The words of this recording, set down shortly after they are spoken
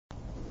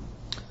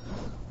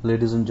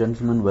Ladies and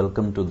gentlemen,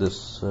 welcome to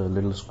this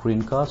little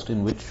screencast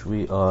in which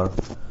we are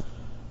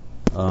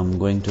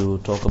going to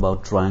talk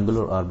about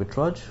triangular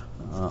arbitrage.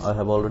 I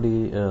have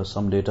already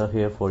some data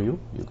here for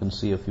you. You can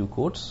see a few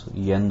quotes: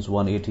 yen's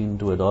 118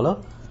 to a dollar,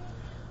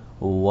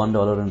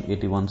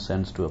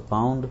 $1.81 to a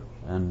pound,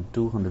 and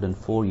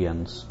 204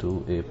 yens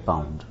to a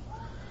pound.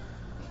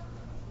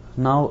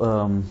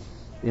 Now,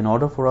 in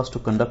order for us to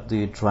conduct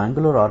the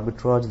triangular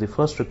arbitrage, the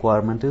first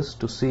requirement is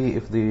to see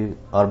if the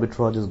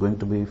arbitrage is going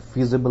to be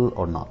feasible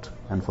or not.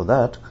 And for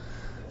that,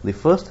 the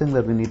first thing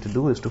that we need to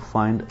do is to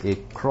find a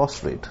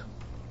cross rate.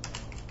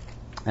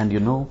 And you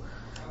know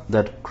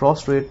that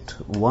cross rate,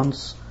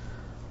 once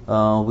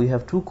we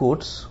have two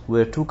quotes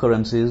where two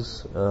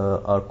currencies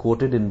are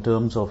quoted in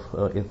terms of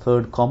a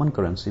third common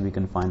currency, we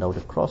can find out a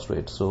cross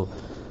rate. So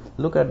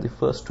look at the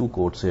first two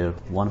quotes here: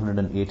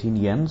 118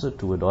 yens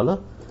to a dollar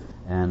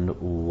and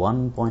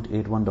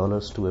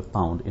 $1.81 to a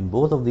pound. In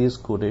both of these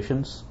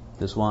quotations,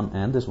 this one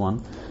and this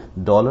one,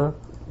 dollar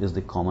is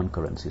the common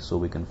currency, so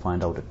we can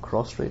find out a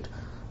cross rate.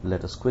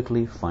 Let us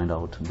quickly find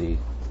out the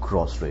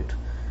cross rate.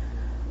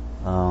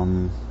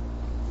 You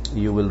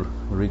will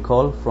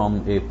recall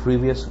from a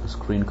previous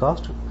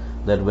screencast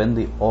that when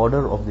the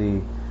order of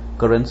the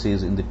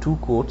currencies in the two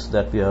quotes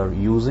that we are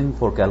using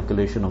for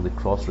calculation of the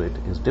cross rate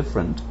is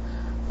different.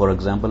 For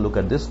example, look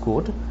at this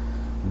quote: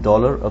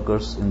 dollar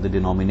occurs in the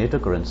denominator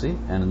currency,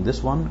 and in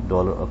this one,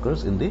 dollar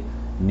occurs in the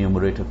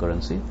numerator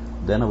currency.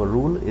 Then our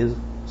rule is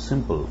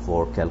simple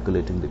for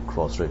calculating the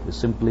cross rate. We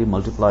simply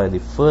multiply the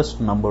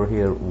first number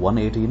here,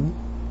 118,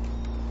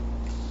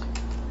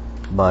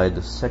 by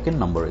the second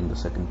number in the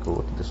second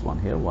quote, this one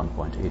here,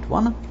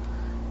 1.81,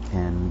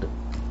 and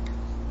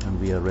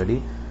we are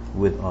ready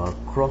with our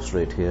cross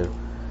rate here,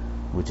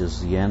 which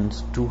is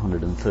yen's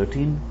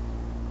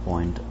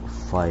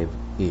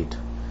 213.58.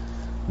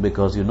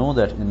 Because you know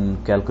that in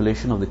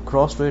calculation of the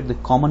cross rate, the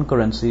common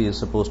currency is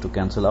supposed to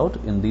cancel out.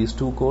 In these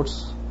two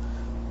quotes,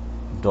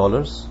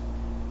 dollars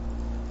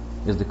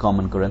is the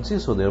common currency,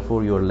 so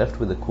therefore you are left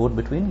with a quote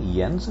between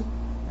yens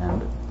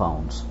and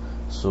pounds.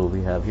 So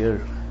we have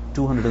here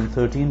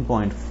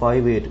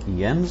 213.58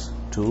 yens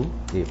to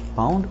a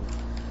pound.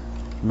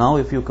 Now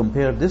if you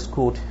compare this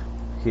quote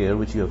here,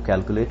 which you have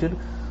calculated,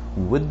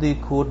 with the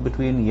quote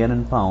between yen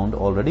and pound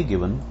already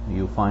given,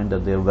 you find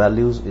that their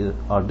values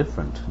are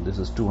different. This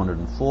is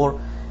 204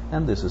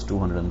 and this is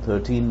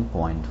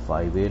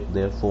 213.58.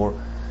 Therefore,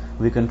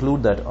 we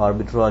conclude that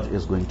arbitrage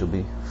is going to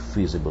be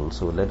feasible.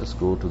 So let us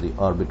go to the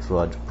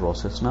arbitrage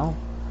process now.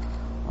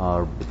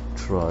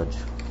 Arbitrage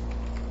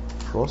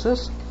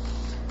process,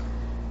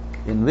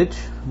 in which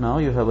now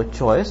you have a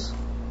choice.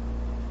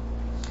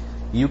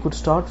 You could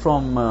start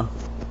from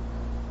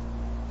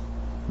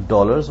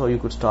dollars, or you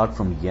could start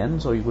from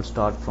yens, or you could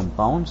start from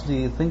pounds.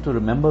 The thing to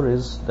remember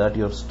is that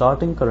your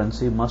starting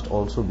currency must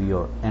also be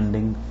your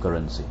ending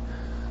currency,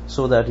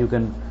 so that you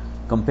can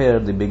compare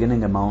the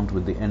beginning amount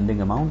with the ending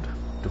amount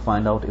to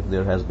find out if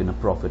there has been a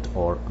profit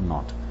or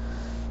not.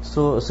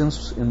 So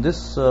since in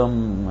this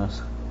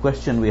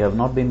question we have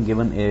not been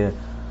given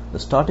the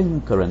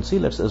starting currency,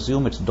 let's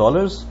assume it's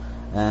dollars,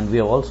 and we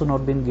have also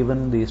not been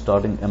given the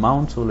starting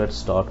amount, so let's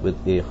start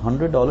with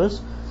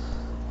 $100.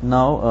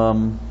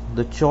 Now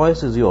the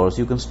choice is yours.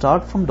 You can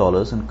start from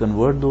dollars and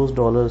convert those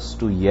dollars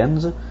to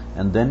yens,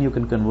 and then you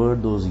can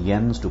convert those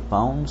yens to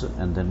pounds,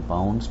 and then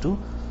pounds to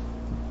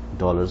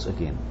dollars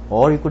again.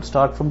 Or you could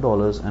start from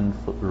dollars, and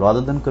rather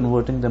than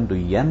converting them to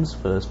yens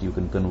first, you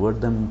can convert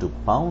them to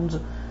pounds,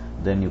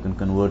 then you can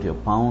convert your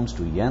pounds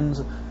to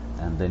yens,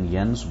 and then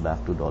yens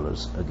back to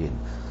dollars again.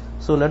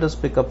 So let us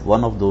pick up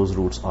one of those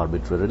routes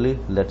arbitrarily.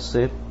 Let's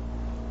say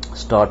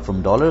start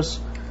from dollars,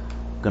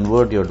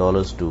 convert your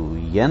dollars to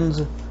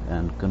yens,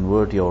 and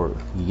convert your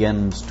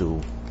yens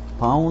to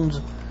pounds,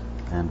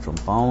 and from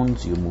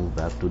pounds you move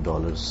back to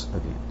dollars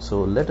again.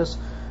 So let us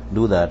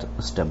do that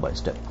step by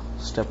step.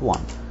 Step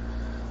 1,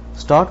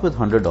 start with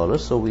 $100.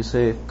 So we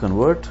say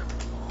convert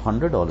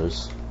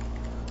 $100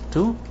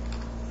 to,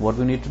 what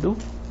we need to do,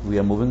 we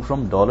are moving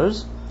from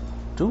dollars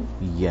to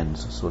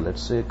yens. So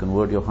let's say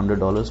convert your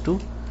 $100 to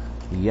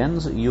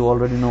yens. You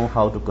already know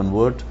how to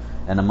convert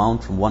an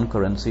amount from one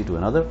currency to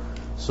another.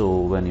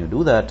 So when you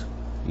do that,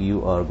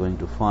 you are going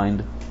to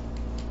find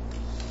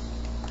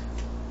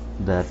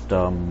that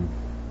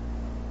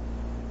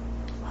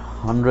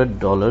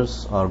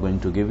 $100 are going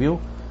to give you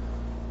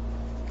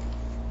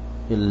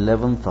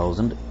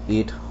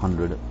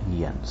 11,800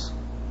 yens.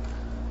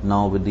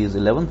 Now with these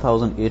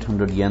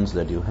 11,800 yens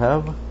that you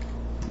have,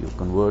 you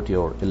convert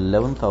your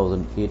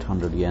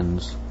 11,800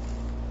 yens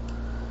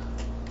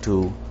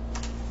to,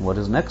 what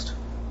is next?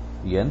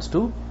 Yens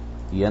to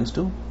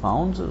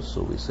pounds.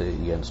 So we say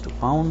yens to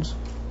pounds.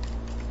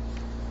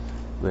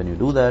 When you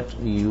do that,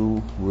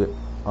 you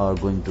are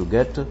going to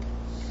get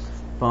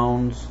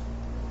pounds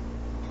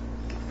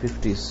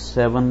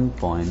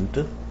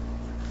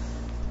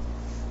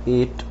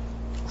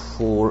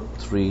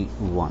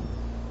 57.8431,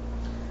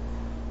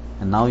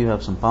 and now you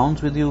have some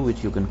pounds with you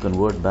which you can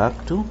convert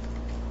back to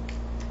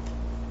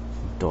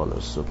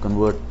dollars. So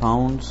convert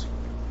pounds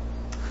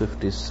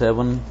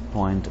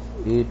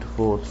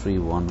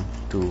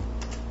 $57.8431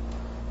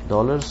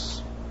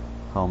 dollars.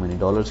 How many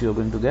dollars you are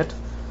going to get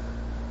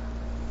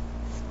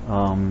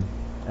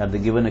at the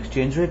given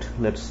exchange rate?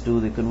 Let's do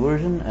the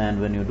conversion, and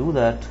when you do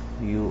that,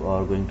 you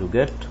are going to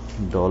get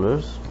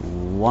dollars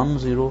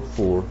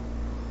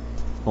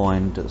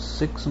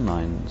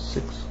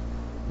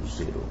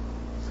 104.6960.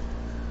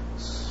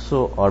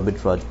 So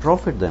arbitrage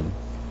profit then.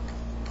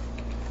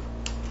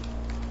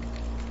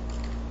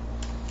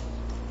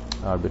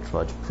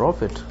 Arbitrage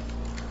profit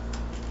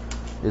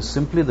is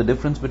simply the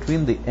difference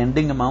between the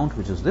ending amount,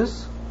 which is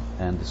this,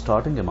 and the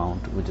starting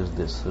amount, which is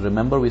this.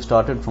 Remember, we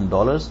started from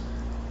dollars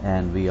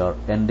and we are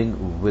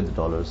ending with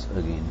dollars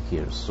again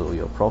here. So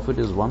your profit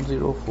is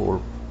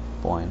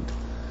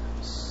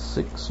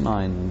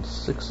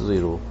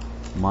 104.6960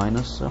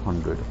 minus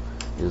 100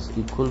 is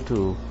equal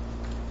to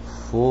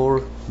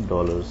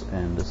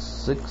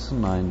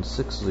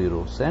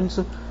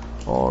 $4.6960,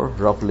 or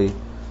roughly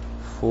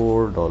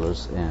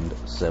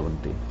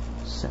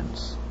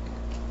 $4.70.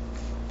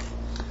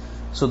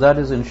 So that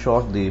is in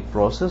short the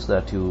process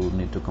that you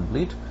need to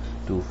complete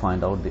to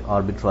find out the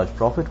arbitrage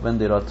profit when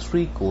there are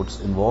three quotes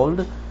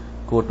involved: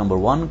 quote number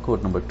 1,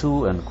 quote number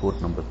 2, and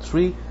quote number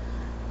 3.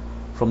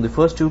 From the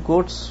first two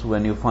quotes,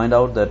 when you find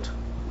out that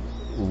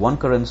one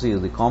currency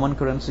is the common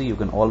currency, you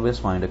can always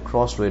find a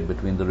cross rate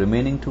between the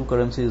remaining two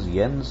currencies,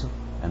 yens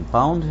and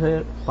pounds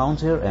here,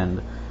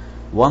 and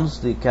once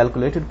the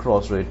calculated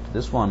cross rate,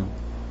 this one,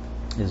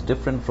 is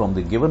different from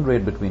the given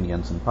rate between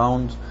yens and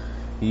pounds,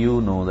 you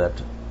know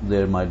that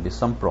there might be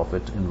some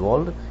profit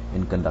involved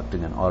in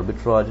conducting an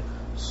arbitrage.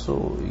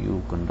 So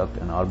you conduct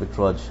an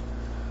arbitrage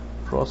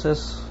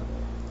process,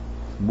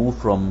 move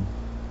from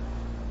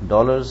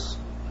dollars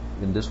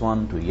in this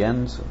one to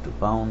yens, to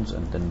pounds,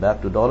 and then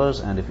back to dollars,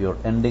 and if your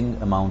ending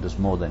amount is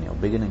more than your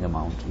beginning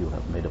amount, you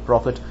have made a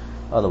profit,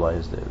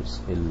 otherwise there is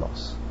a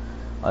loss.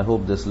 I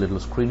hope this little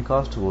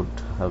screencast would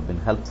have been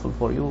helpful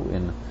for you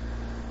in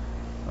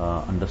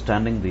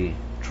understanding the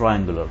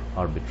triangular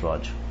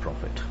arbitrage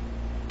profit.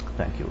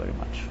 Thank you very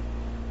much.